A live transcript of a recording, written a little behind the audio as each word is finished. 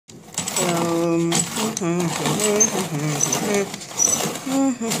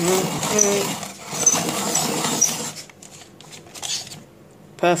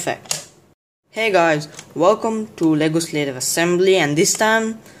Perfect. Hey guys, welcome to Lego Slave Assembly, and this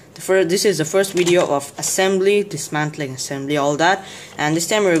time this is the first video of assembly, dismantling, assembly, all that. And this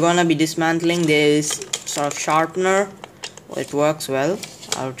time we're gonna be dismantling this sort of sharpener. It works well.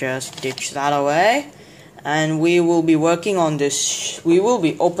 I'll just ditch that away, and we will be working on this. We will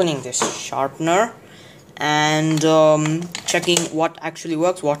be opening this sharpener and checking what actually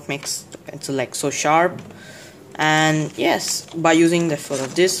works, what makes the pencil like so sharp. And yes, by using the foot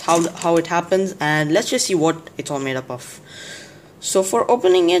of this, how it happens, and let's just see what it's all made up of. So for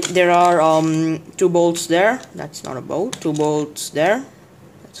opening it, there are 2 bolts there. That's not a bolt. 2 bolts there.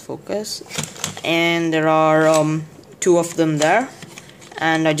 Let's focus. And there are 2 of them there.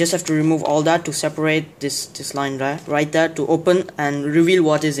 And I just have to remove all that to separate this line right there to open and reveal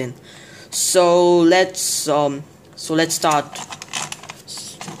what is in. So let's start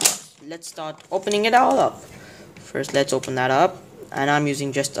opening it all up. First, let's open that up, and I'm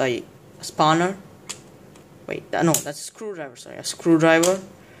using just a spanner. Wait, no, that's a screwdriver. Sorry, a screwdriver.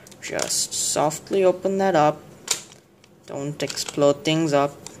 Just softly open that up. Don't explode things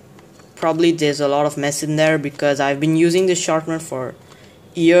up. Probably there's a lot of mess in there because I've been using this sharpener for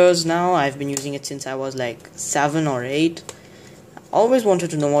years now. I've been using it since I was like 7 or 8. I always wanted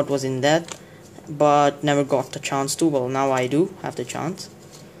to know what was in that, but never got the chance to. Well, now I do have the chance.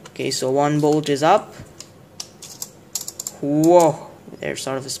 Okay, so 1 bolt is up. Whoa, there's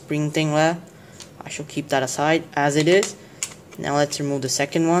sort of a spring thing there. I shall keep that aside as it is. Now let's remove the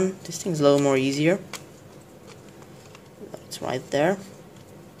second one. This thing's a little more easier. It's right there.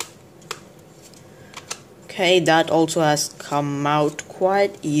 Okay, that also has come out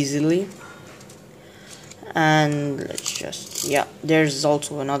quite easily. And let's just, yeah, there's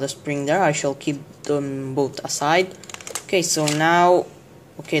also another spring there. I shall keep them both aside. Okay, so now,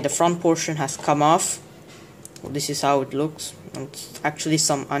 okay, the front portion has come off. Well, this is how it looks. It's actually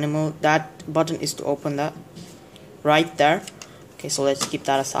some animal. That button is to open that right there. Okay, so let's keep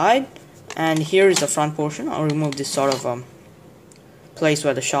that aside. And here is the front portion. I'll remove this sort of place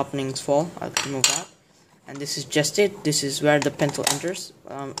where the sharpenings fall. I'll remove that. And this is just it. This is where the pencil enters.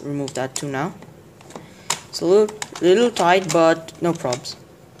 Remove that too now. It's a little tight, but no probs.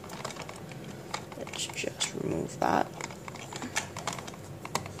 Let's just remove that.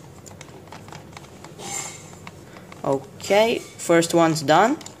 Okay, first one's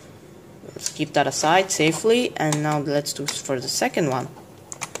done. Let's keep that aside safely, and now let's do for the second one.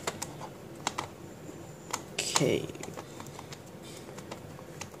 Okay,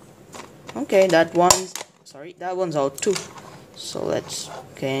 that one's out too. So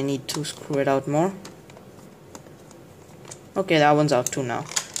okay, I need to screw it out more. Okay, that one's out too now.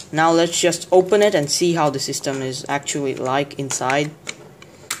 Now let's just open it and see how the system is actually like inside.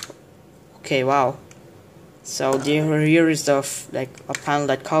 Okay, wow. So here is the a panel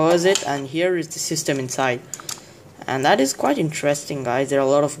that covers it, and here is the system inside, and that is quite interesting, guys. There are a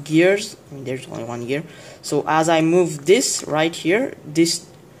lot of gears. I mean, there's only 1 gear. So as I move this right here, this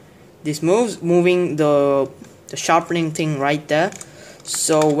moves, moving the sharpening thing right there.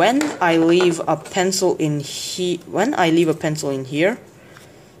 So when I leave a pencil in here,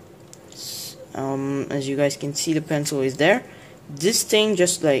 as you guys can see, the pencil is there. This thing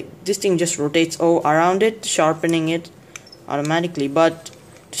just rotates around it, sharpening it automatically. But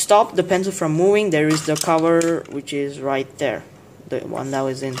to stop the pencil from moving, there is the cover, which is right there, the one that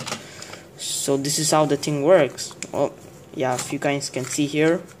was in. So this is how the thing works. Oh yeah, if you guys can see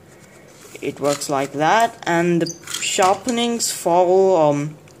here, it works like that, and the sharpenings fall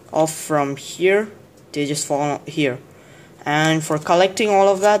off from here. They just fall here. And for collecting all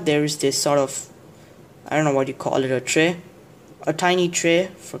of that, there is this sort of, I don't know what you call it, a tiny tray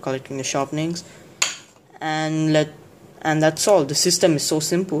for collecting the sharpenings, and that's all. The system is so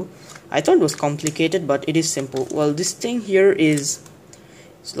simple. I thought it was complicated, but it is simple. Well, this thing here it's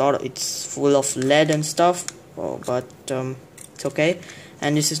full of lead and stuff, but it's okay.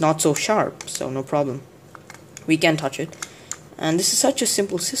 And this is not so sharp, so no problem. We can touch it. And this is such a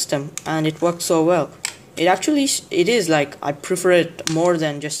simple system, and it works so well. It is like, I prefer it more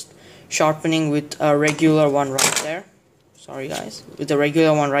than just sharpening with a regular one right there. Sorry guys, with the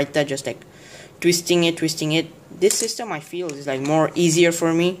regular one right there, just like twisting it. This system, I feel, is like more easier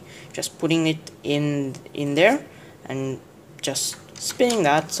for me, just putting it in there and just spinning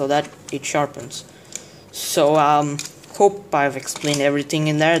that so that it sharpens. So hope I've explained everything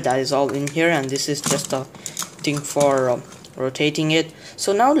in there. That is all in here, and this is just a thing for rotating it.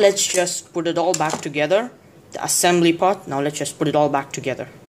 So now let's just put it all back together, the assembly part. Now let's just put it all back together.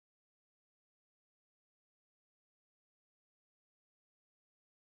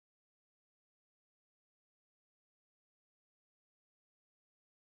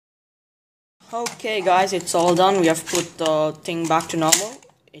 Okay guys, it's all done. We have put the thing back to normal.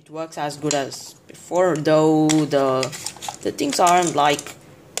 It works as good as before, though the things aren't like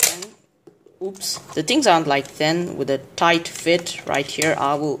the things aren't like thin with a tight fit right here.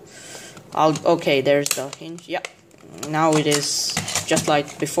 Okay, there's the hinge. Yeah, now it is just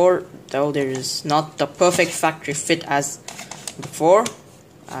like before, though there is not the perfect factory fit as before.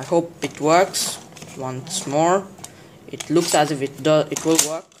 I hope it works once more. It looks as if it will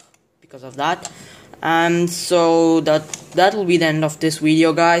work because of that. And so that will be the end of this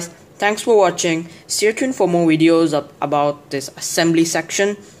video, guys. Thanks for watching. Stay tuned for more videos about this assembly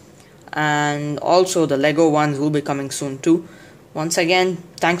section, and also the Lego ones will be coming soon too. Once again,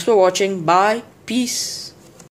 thanks for watching. Bye. Peace.